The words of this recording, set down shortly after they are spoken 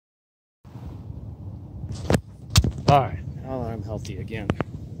Alright, now that I'm healthy again.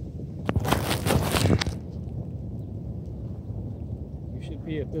 You should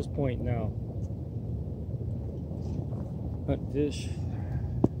be at this point now. Hunt fish,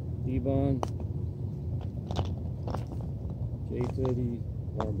 D-Bond, Dee Teddy,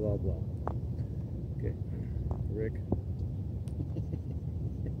 blah blah blah. Okay, Rick.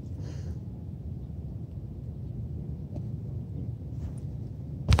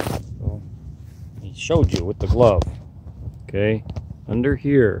 So, he showed you with the glove. Okay, under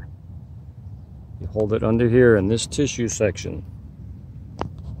here. You hold it under here in this tissue section.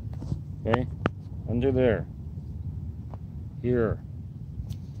 Okay, under there. Here.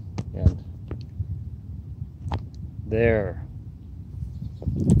 And there.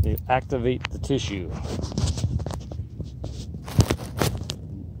 You activate the tissue.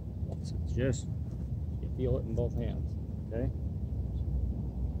 It's just, you feel it in both hands. Okay?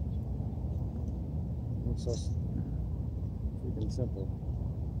 It's so freaking simple.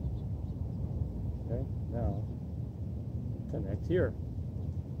 Okay, now connect here.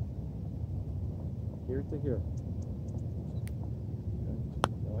 Here to here. Okay.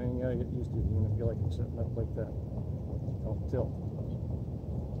 The only thing you gotta get used to is you're gonna feel like you're sitting up like that. Don't tilt.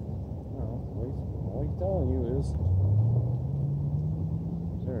 No, all he's telling you is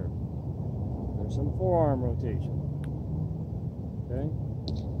there's some forearm rotation. Okay?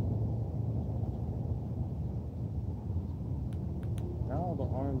 Now the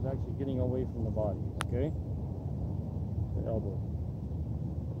arm's actually getting away from the body, okay? The elbow.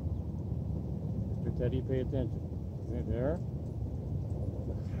 Mr. Teddy, pay attention. Right there.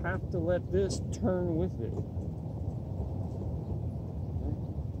 You have to let this turn with it. Okay?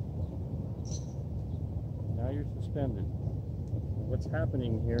 Now you're suspended. What's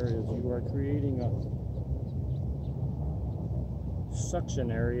happening here is you are creating a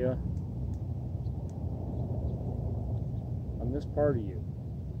suction area on this part of you,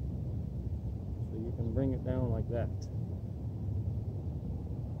 so you can bring it down like that.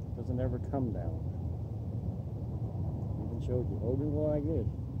 It doesn't ever come down. Even showed you, holding like this.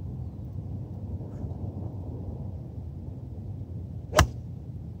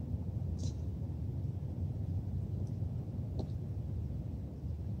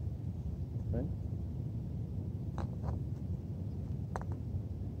 Okay.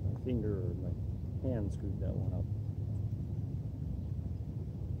 My finger or my hand screwed that one up.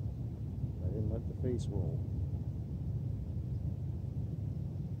 I didn't let the face roll.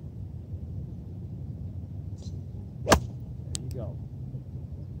 There you go.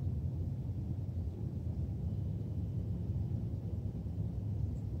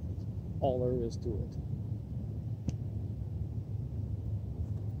 All there is to it.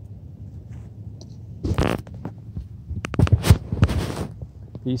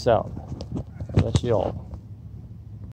 Peace out. That's y'all.